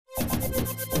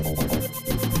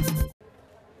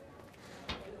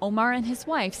Omar and his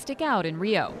wife stick out in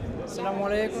Rio, Assalamu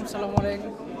alaikum, assalamu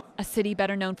alaikum. a city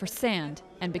better known for sand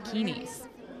and bikinis.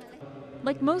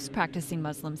 Like most practicing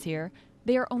Muslims here,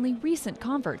 they are only recent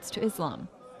converts to Islam.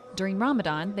 During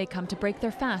Ramadan, they come to break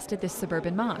their fast at this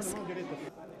suburban mosque.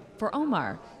 For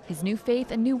Omar, his new faith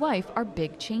and new wife are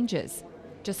big changes.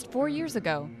 Just 4 years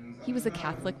ago, he was a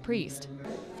Catholic priest.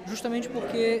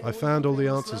 I found all the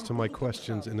answers to my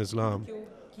questions in Islam.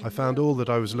 I found all that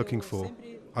I was looking for.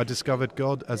 I discovered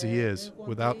God as He is,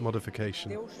 without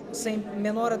modification.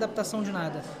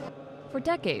 For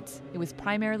decades, it was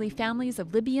primarily families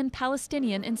of Libyan,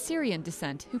 Palestinian, and Syrian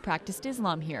descent who practiced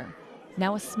Islam here.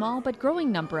 Now a small but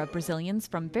growing number of Brazilians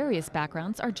from various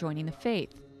backgrounds are joining the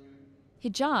faith.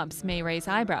 Hijabs may raise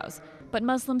eyebrows, but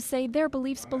Muslims say their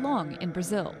beliefs belong in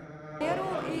Brazil.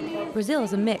 Brazil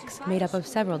is a mix made up of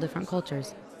several different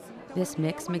cultures. This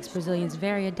mix makes Brazilians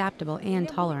very adaptable and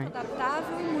tolerant.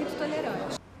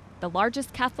 The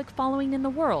largest Catholic following in the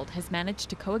world has managed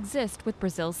to coexist with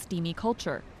Brazil's steamy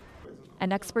culture.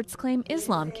 And experts claim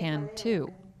Islam can,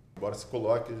 too.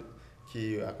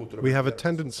 We have a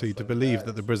tendency to believe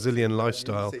that the Brazilian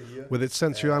lifestyle, with its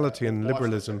sensuality and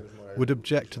liberalism, would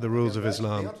object to the rules of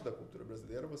Islam.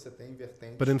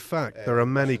 But in fact, there are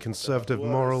many conservative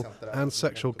moral and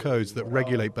sexual codes that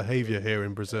regulate behavior here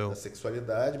in Brazil.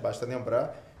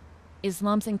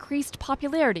 Islam's increased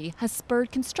popularity has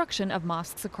spurred construction of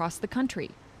mosques across the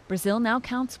country. Brazil now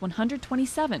counts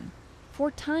 127,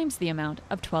 4 times the amount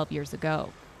of 12 years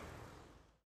ago.